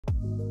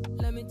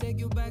me take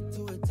you back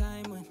to a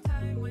time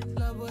when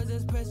love was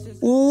as precious.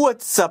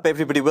 What's up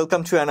everybody,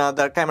 welcome to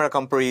another camera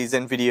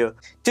comparison video.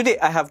 Today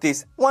I have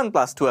this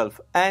OnePlus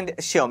 12 and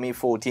Xiaomi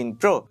 14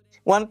 Pro.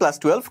 OnePlus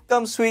 12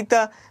 comes with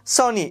a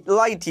Sony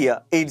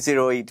Leica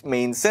 808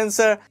 main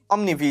sensor,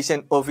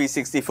 OmniVision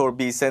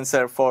OV64B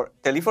sensor for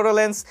telephoto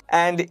lens,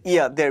 and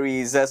there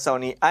is a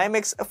Sony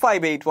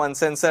IMX581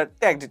 sensor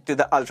tagged to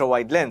the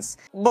ultra-wide lens.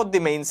 Both the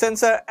main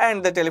sensor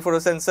and the telephoto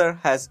sensor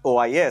has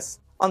OIS.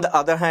 On the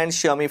other hand,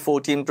 Xiaomi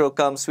 14 Pro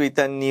comes with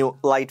a new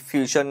Light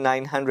Fusion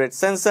 900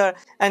 sensor,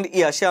 and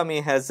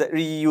Xiaomi has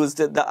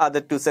reused the other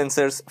two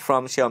sensors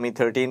from Xiaomi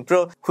 13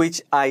 Pro, which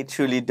I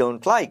truly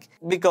don't like,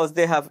 because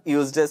they have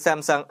used a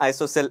Samsung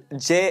ISOCELL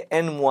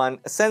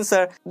JN1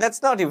 sensor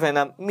that's not even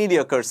a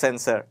mediocre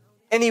sensor.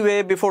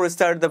 Anyway, before we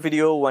start the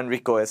video, one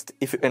request.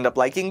 If you end up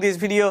liking this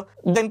video,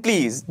 then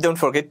please don't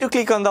forget to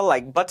click on the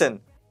like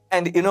button.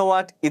 And you know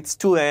what? It's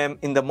 2 AM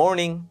in the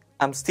morning.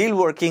 I'm still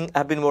working.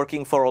 I've been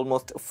working for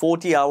almost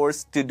 40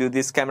 hours to do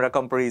this camera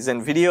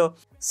comparison video.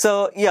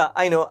 So yeah,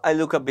 I know I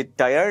look a bit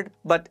tired,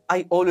 but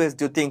I always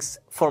do things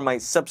for my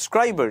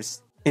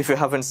subscribers. If you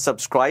haven't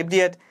subscribed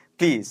yet,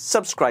 please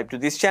subscribe to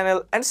this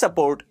channel and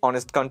support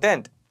honest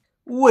content.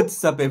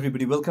 What's up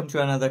everybody, welcome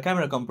to another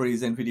camera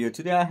comparison video.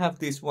 Today I have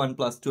this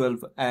OnePlus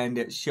 12 and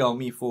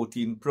Xiaomi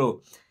 14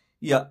 Pro.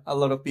 Yeah, a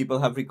lot of people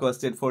have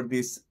requested for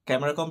this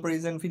camera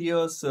comparison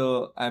video,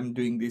 so I'm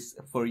doing this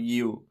for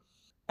you.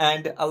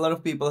 And a lot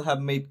of people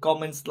have made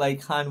comments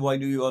like, Han, why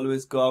do you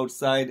always go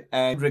outside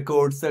and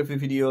record selfie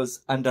videos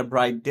under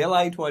bright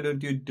daylight? Why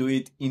don't you do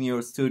it in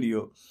your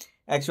studio?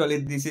 Actually,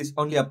 this is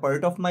only a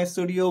part of my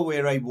studio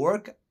where I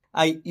work.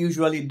 I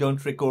usually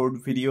don't record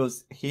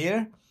videos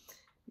here.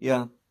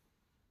 Yeah,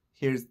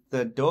 here's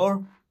the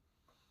door.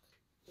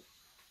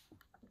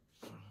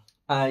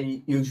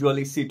 I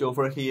usually sit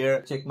over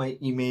here, check my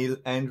email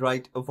and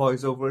write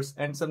voiceovers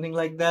and something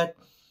like that.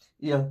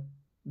 Yeah.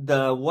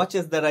 The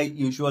watches that I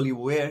usually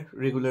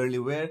regularly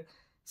wear,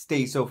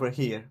 stays over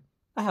here.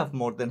 I have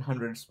more than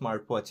 100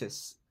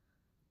 smartwatches.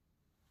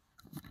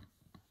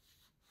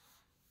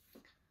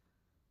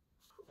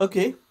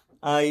 Okay,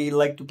 I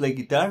like to play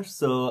guitar,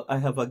 so I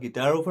have a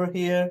guitar over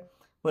here.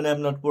 When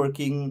I'm not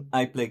working,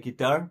 I play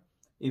guitar.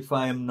 If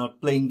I am not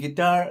playing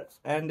guitar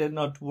and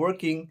not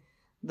working,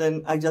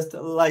 then I just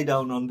lie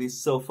down on this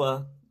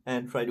sofa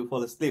and try to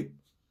fall asleep.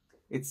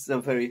 It's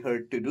very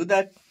hard to do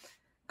that,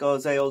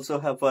 because I also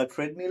have a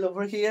treadmill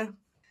over here.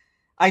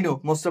 I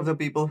know most of the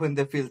people, when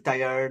they feel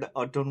tired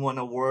or don't want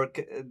to work,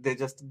 they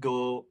just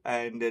go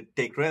and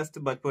take rest.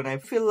 But when I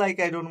feel like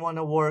I don't want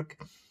to work,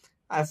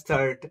 I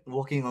start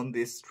walking on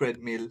this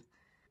treadmill.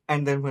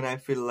 And then when I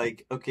feel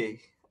like, okay,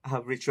 I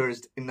have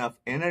recharged enough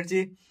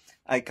energy,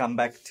 I come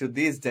back to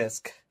this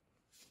desk.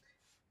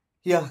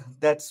 Yeah,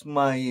 that's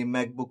my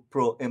MacBook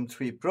Pro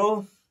M3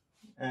 Pro.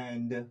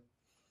 And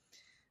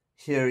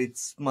here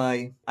it's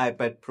my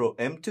iPad Pro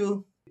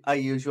M2. I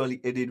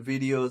usually edit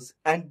videos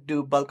and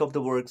do bulk of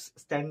the works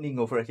standing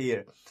over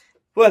here.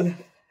 Well,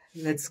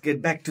 let's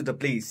get back to the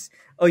place.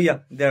 Oh yeah,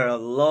 there are a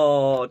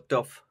lot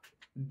of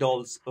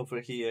dolls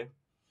over here.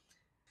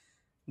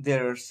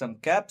 There are some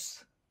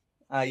caps.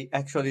 I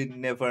actually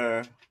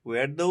never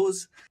wear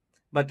those,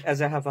 but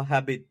as I have a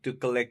habit to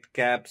collect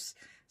caps,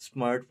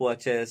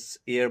 smartwatches,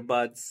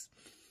 earbuds,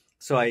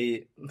 so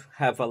I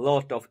have a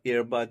lot of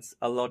earbuds,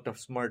 a lot of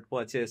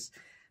smartwatches,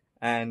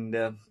 and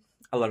a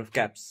lot of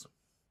caps.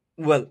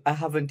 Well, I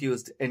haven't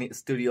used any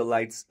studio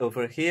lights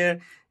over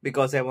here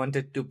because I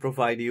wanted to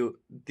provide you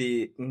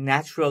the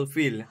natural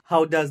feel.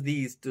 How does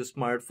these two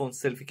smartphone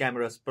selfie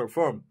cameras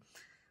perform?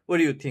 What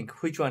do you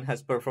think? Which one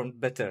has performed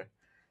better?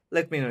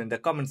 Let me know in the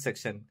comment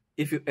section.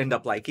 If you end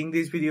up liking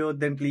this video,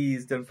 then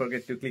please don't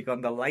forget to click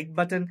on the like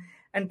button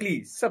and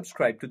please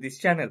subscribe to this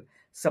channel.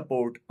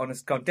 Support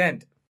honest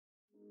content.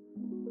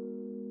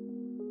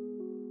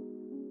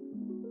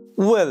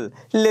 Well,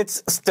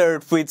 let's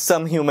start with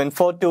some human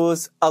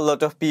photos. A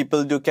lot of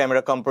people do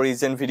camera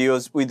comparison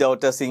videos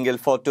without a single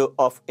photo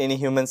of any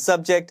human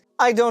subject.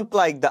 I don't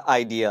like the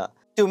idea.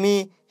 To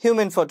me,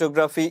 human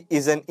photography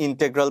is an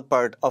integral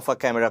part of a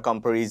camera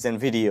comparison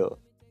video.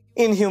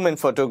 In human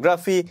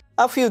photography,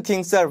 a few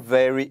things are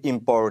very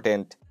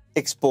important: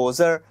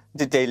 exposure,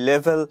 detail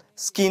level,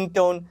 skin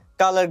tone,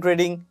 color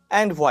grading,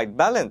 and white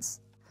balance.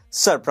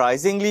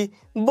 Surprisingly,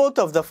 both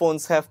of the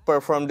phones have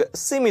performed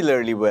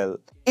similarly well.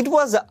 It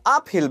was an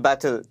uphill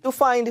battle to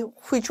find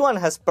which one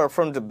has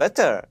performed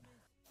better.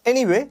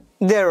 Anyway,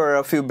 there are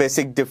a few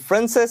basic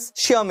differences.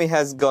 Xiaomi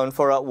has gone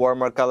for a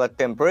warmer color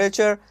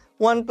temperature,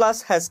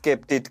 OnePlus has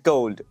kept it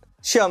cold.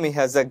 Xiaomi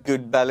has a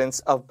good balance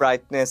of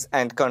brightness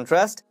and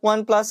contrast,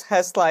 OnePlus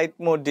has slight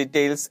more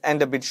details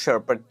and a bit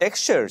sharper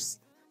textures.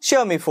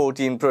 Xiaomi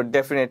 14 Pro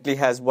definitely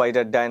has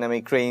wider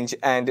dynamic range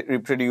and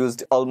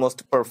reproduced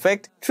almost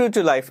perfect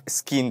true-to-life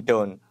skin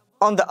tone.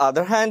 On the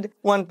other hand,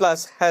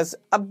 OnePlus has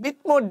a bit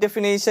more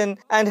definition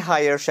and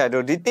higher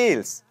shadow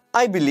details.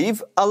 I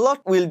believe a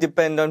lot will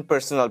depend on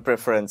personal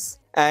preference.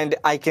 And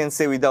I can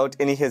say without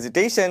any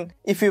hesitation,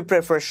 if you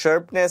prefer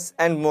sharpness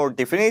and more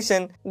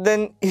definition,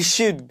 then you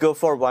should go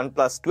for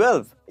OnePlus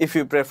 12. If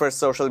you prefer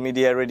social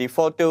media ready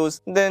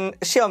photos, then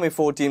Xiaomi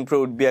 14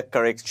 Pro would be a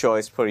correct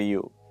choice for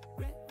you.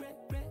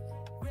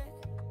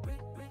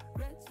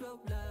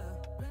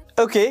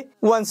 Okay,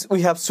 once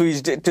we have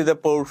switched to the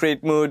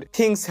portrait mode,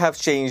 things have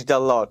changed a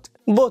lot.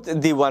 Both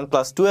the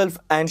OnePlus 12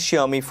 and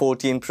Xiaomi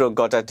 14 Pro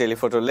got a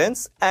telephoto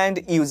lens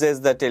and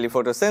uses the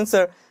telephoto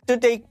sensor to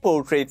take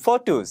portrait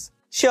photos.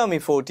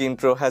 Xiaomi 14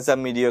 Pro has a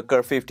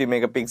mediocre 50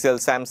 megapixel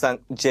Samsung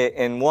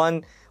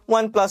JN1.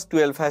 OnePlus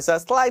 12 has a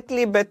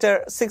slightly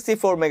better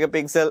 64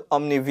 megapixel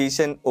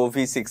OmniVision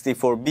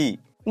OV64B.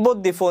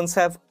 Both the phones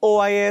have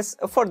OIS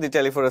for the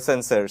telephoto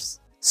sensors.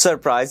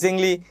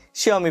 Surprisingly,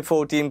 Xiaomi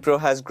 14 Pro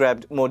has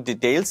grabbed more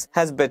details,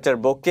 has better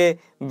bokeh,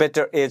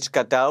 better edge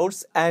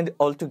cutouts, and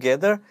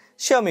altogether,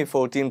 Xiaomi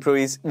 14 Pro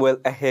is well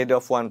ahead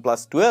of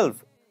OnePlus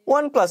 12.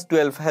 OnePlus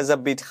 12 has a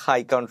bit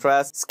high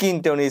contrast,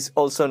 skin tone is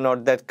also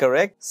not that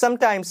correct,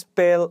 sometimes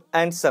pale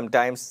and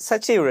sometimes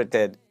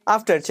saturated.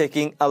 After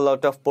checking a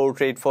lot of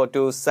portrait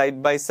photos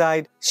side by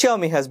side,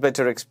 Xiaomi has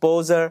better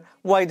exposure,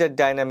 wider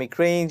dynamic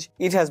range,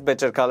 it has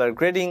better color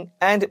grading,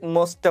 and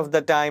most of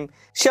the time,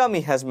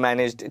 Xiaomi has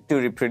managed to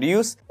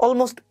reproduce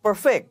almost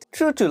perfect,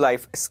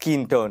 true-to-life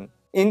skin tone.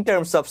 In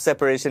terms of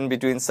separation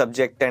between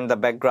subject and the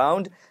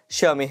background,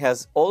 Xiaomi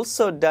has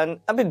also done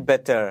a bit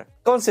better.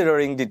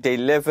 Considering detail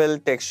level,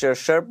 texture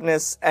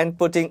sharpness, and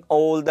putting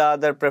all the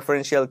other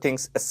preferential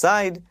things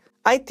aside,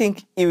 I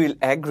think you will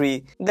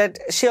agree that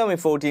Xiaomi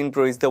 14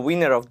 Pro is the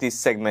winner of this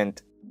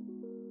segment.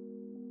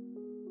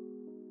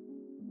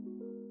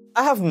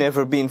 I have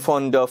never been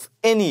fond of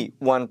any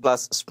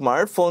OnePlus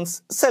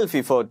smartphone's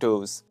selfie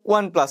photos.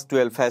 OnePlus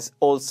 12 has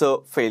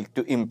also failed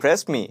to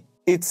impress me.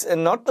 It's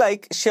not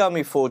like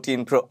Xiaomi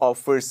 14 Pro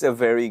offers a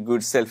very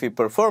good selfie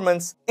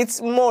performance, it's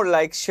more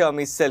like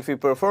Xiaomi's selfie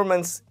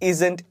performance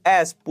isn't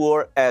as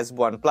poor as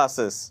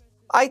OnePlus's.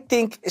 I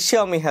think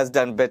Xiaomi has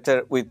done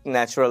better with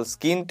natural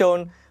skin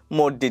tone,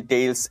 more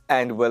details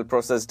and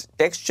well-processed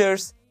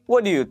textures.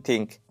 What do you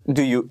think?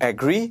 Do you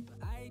agree?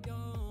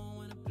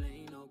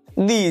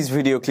 These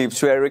video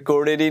clips were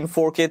recorded in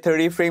 4K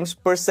 30 frames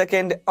per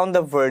second on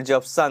the verge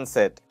of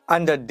sunset.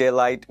 Under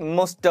daylight,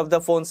 most of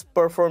the phones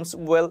performs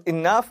well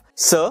enough,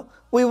 so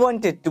we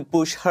wanted to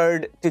push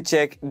hard to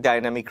check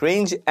dynamic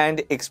range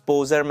and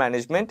exposure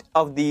management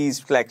of these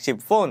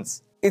flagship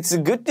phones. It's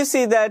good to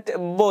see that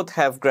both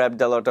have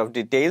grabbed a lot of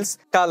details,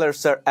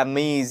 colors are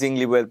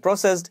amazingly well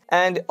processed,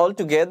 and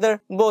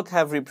altogether both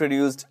have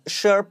reproduced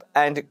sharp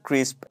and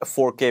crisp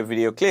 4K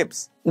video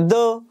clips.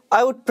 Though,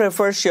 I would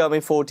prefer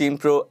Xiaomi 14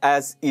 Pro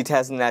as it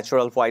has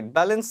natural white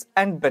balance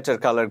and better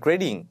color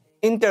grading.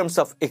 In terms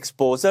of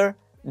exposure,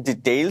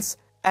 details,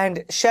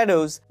 and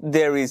shadows,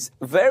 there is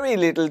very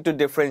little to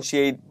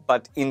differentiate,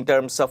 but in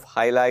terms of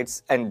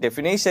highlights and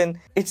definition,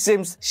 it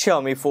seems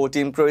Xiaomi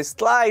 14 Pro is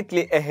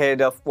slightly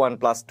ahead of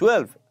OnePlus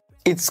 12.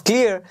 It's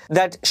clear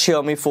that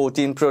Xiaomi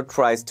 14 Pro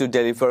tries to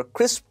deliver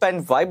crisp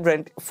and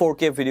vibrant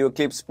 4K video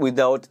clips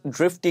without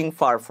drifting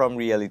far from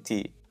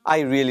reality.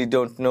 I really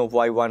don't know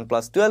why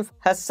OnePlus 12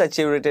 has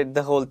saturated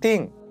the whole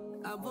thing.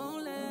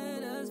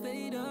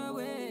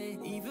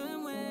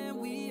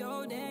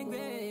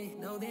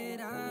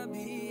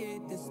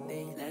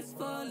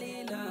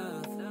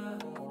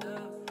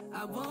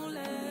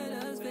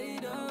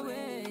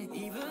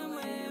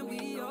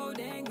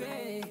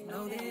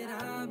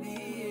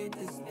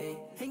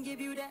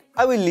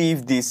 I will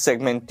leave this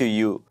segment to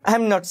you. I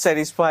am not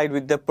satisfied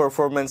with the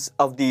performance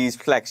of these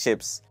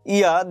flagships.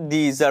 Yeah,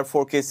 these are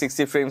 4K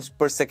 60 frames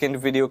per second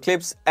video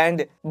clips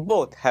and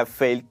both have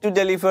failed to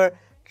deliver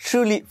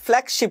truly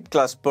flagship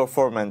class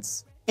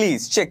performance.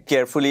 Please check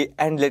carefully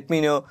and let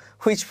me know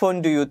which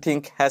phone do you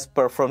think has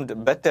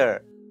performed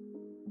better.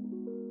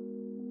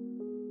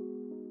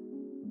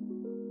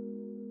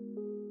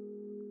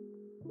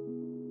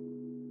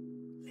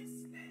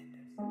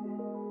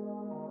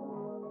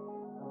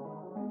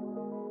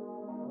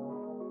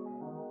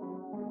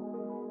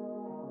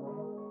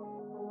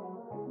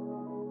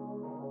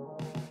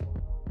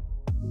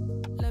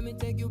 Let me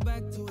take you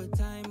back to a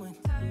time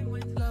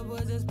when love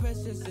was as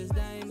precious as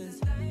diamonds,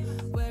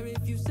 where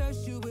if you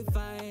search you would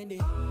find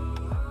it.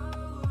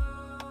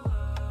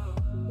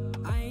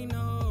 I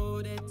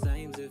know that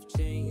times have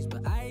changed,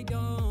 but I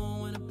don't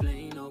wanna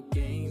play no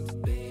games,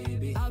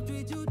 baby. I'll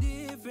treat you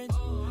different,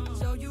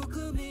 show you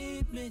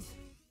commitment.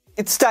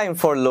 It's time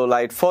for low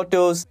light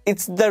photos.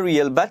 It's the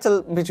real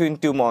battle between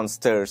two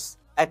monsters.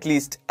 At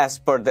least as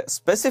per the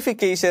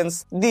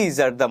specifications, these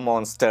are the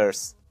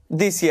monsters.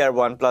 This year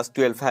OnePlus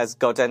 12 has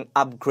got an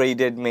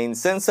upgraded main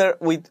sensor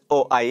with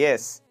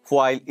OIS,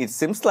 while it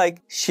seems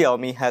like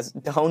Xiaomi has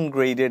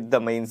downgraded the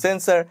main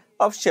sensor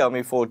of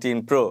Xiaomi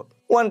 14 Pro.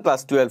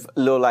 OnePlus 12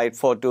 low-light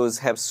photos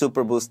have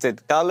super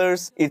boosted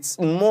colors, it's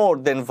more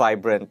than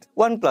vibrant.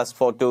 OnePlus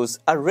photos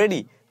are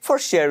ready for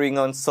sharing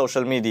on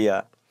social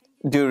media.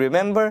 Do you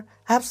remember?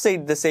 I've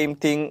said the same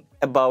thing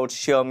about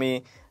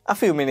Xiaomi a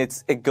few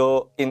minutes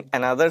ago in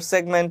another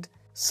segment.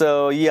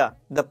 So yeah,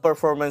 the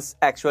performance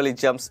actually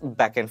jumps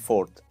back and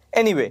forth.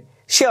 Anyway,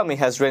 Xiaomi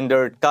has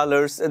rendered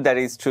colors that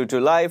is true to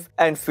life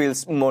and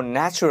feels more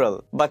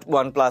natural, but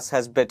OnePlus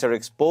has better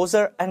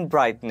exposure and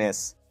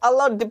brightness. A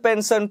lot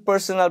depends on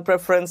personal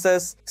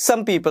preferences.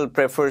 Some people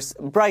prefer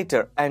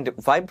brighter and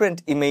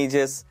vibrant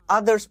images,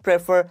 others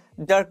prefer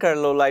darker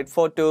low-light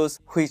photos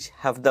which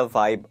have the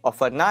vibe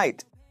of a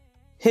night.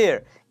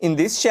 Here, in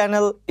this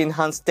channel, in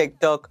Hans Tech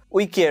Talk,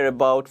 we care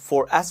about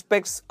 4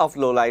 aspects of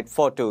low-light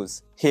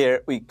photos.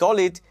 Here we call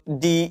it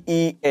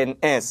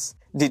DENS: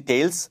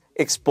 details,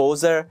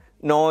 exposure,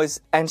 noise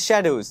and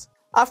shadows.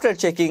 After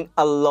checking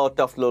a lot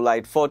of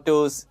low-light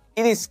photos,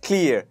 it is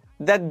clear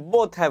that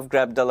both have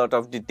grabbed a lot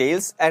of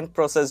details and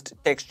processed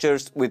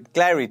textures with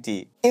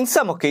clarity. In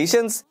some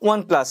occasions,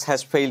 OnePlus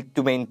has failed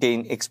to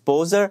maintain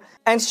exposure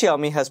and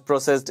Xiaomi has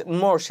processed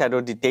more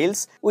shadow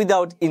details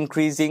without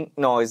increasing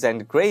noise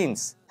and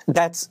grains.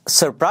 That's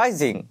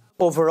surprising.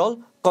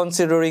 Overall,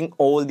 considering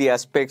all the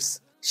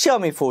aspects,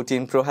 Xiaomi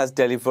 14 Pro has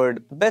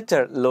delivered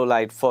better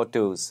low-light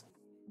photos.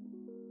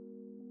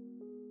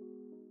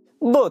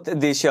 Both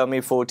the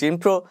Xiaomi 14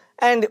 Pro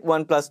and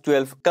OnePlus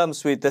 12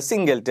 comes with a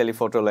single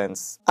telephoto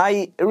lens.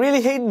 I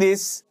really hate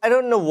this. I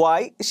don't know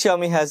why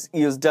Xiaomi has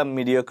used a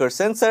mediocre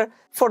sensor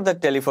for the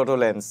telephoto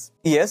lens.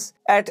 Yes,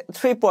 at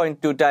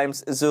 3.2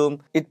 times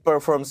zoom, it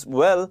performs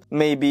well,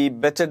 maybe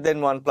better than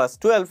OnePlus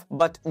 12,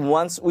 but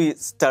once we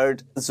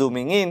start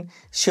zooming in,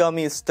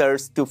 Xiaomi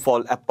starts to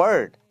fall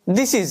apart.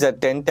 This is a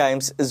 10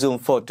 times zoom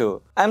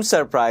photo. I'm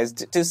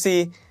surprised to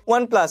see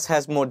OnePlus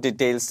has more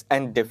details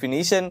and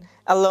definition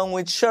along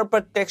with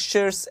sharper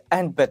textures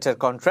and better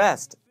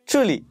contrast.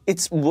 Truly,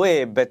 it's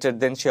way better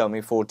than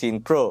Xiaomi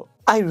 14 Pro.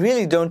 I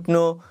really don't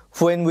know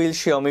when will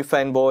Xiaomi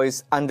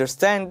fanboys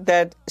understand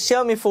that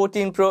Xiaomi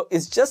 14 Pro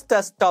is just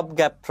a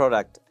stopgap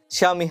product.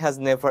 Xiaomi has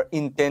never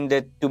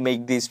intended to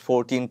make this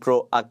 14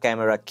 Pro a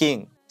camera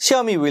king.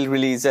 Xiaomi will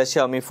release a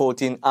Xiaomi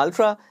 14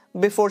 Ultra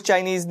before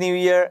Chinese New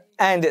Year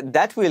and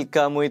that will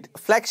come with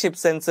flagship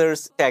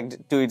sensors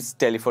tagged to its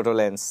telephoto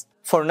lens.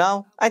 For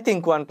now, I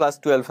think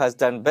OnePlus 12 has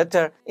done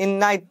better in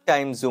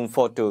nighttime zoom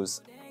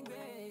photos.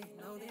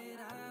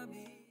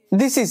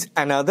 This is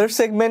another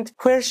segment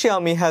where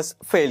Xiaomi has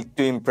failed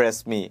to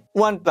impress me.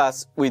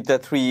 OnePlus with the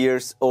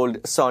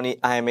 3-year-old Sony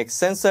IMX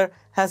sensor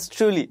has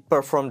truly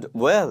performed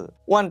well.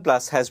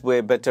 OnePlus has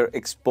way better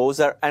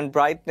exposure and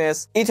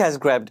brightness, it has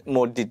grabbed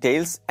more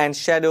details and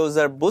shadows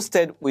are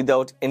boosted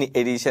without any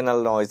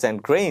additional noise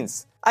and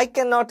grains. I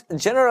cannot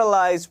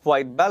generalize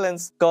white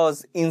balance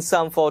cause in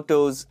some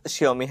photos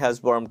Xiaomi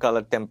has warm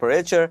color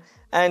temperature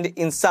and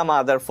in some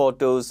other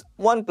photos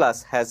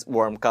OnePlus has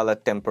warm color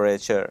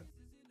temperature.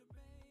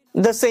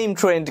 The same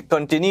trend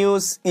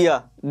continues.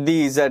 Yeah,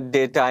 these are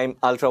daytime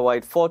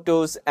ultra-wide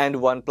photos and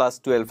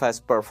OnePlus 12 has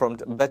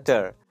performed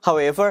better.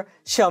 However,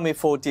 Xiaomi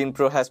 14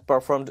 Pro has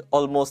performed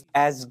almost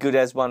as good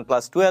as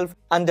OnePlus 12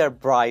 under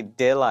bright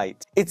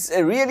daylight. It's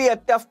really a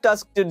tough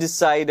task to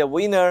decide a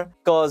winner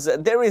cause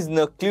there is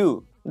no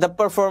clue. The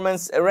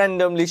performance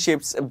randomly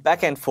shifts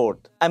back and forth.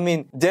 I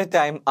mean,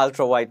 daytime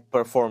ultra-wide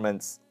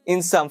performance.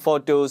 In some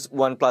photos,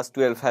 OnePlus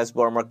 12 has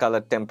warmer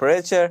color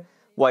temperature,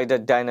 wider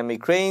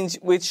dynamic range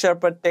with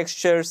sharper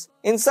textures.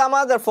 In some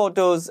other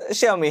photos,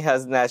 Xiaomi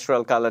has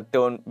natural color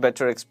tone,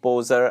 better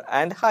exposure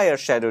and higher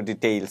shadow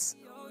details.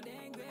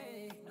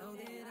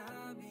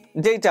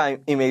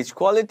 Daytime image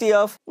quality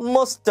of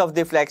most of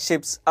the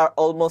flagships are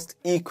almost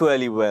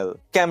equally well.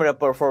 Camera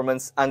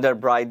performance under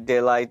bright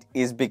daylight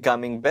is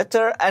becoming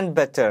better and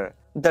better.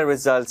 The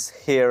results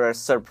here are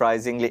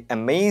surprisingly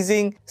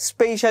amazing,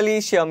 especially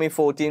Xiaomi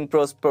 14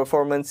 Pro's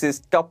performance is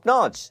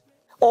top-notch.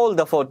 All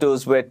the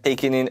photos were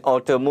taken in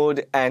auto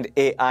mode and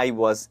AI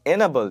was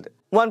enabled.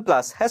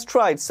 OnePlus has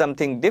tried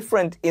something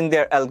different in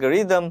their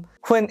algorithm.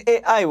 When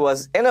AI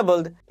was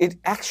enabled, it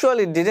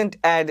actually didn't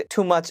add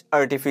too much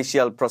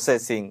artificial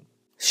processing.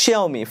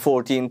 Xiaomi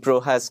 14 Pro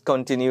has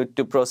continued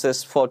to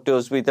process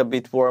photos with a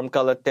bit warm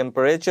color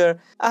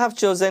temperature. I have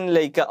chosen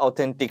Leica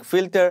Authentic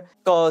filter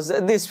cause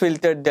this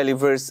filter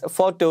delivers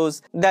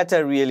photos that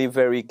are really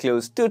very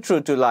close to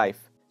true to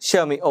life.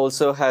 Xiaomi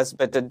also has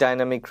better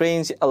dynamic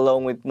range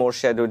along with more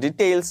shadow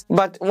details,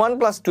 but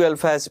OnePlus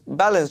 12 has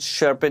balanced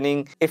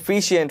sharpening,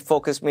 efficient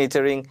focus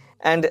metering,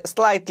 and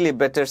slightly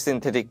better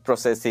synthetic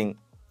processing.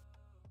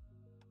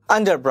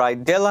 Under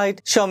bright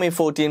daylight, Xiaomi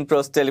 14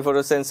 Pro's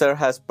telephoto sensor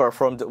has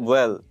performed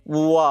well.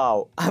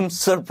 Wow, I'm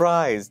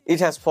surprised. It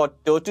has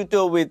fought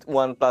toe-to-toe with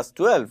OnePlus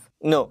 12.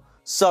 No,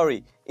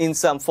 sorry. In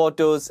some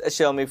photos,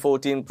 Xiaomi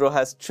 14 Pro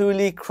has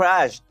truly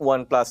crashed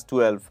OnePlus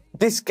 12.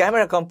 This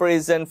camera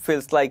comparison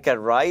feels like a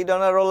ride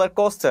on a roller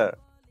coaster.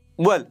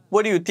 Well,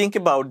 what do you think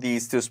about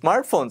these two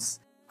smartphones?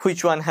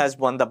 Which one has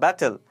won the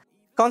battle?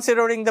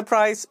 Considering the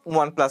price,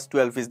 OnePlus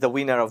 12 is the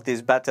winner of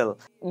this battle.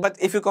 But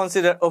if you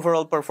consider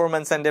overall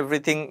performance and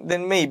everything,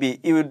 then maybe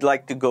you would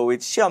like to go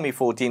with Xiaomi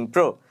 14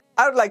 Pro.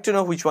 I would like to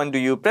know which one do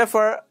you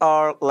prefer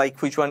or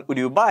which one would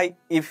you buy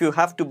if you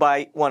have to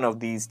buy one of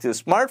these two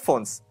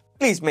smartphones.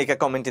 Please make a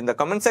comment in the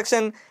comment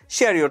section,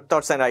 share your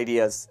thoughts and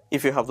ideas.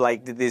 If you have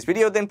liked this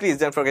video, then please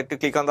don't forget to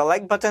click on the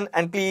like button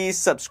and please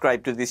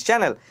subscribe to this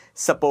channel.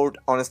 Support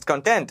honest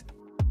content.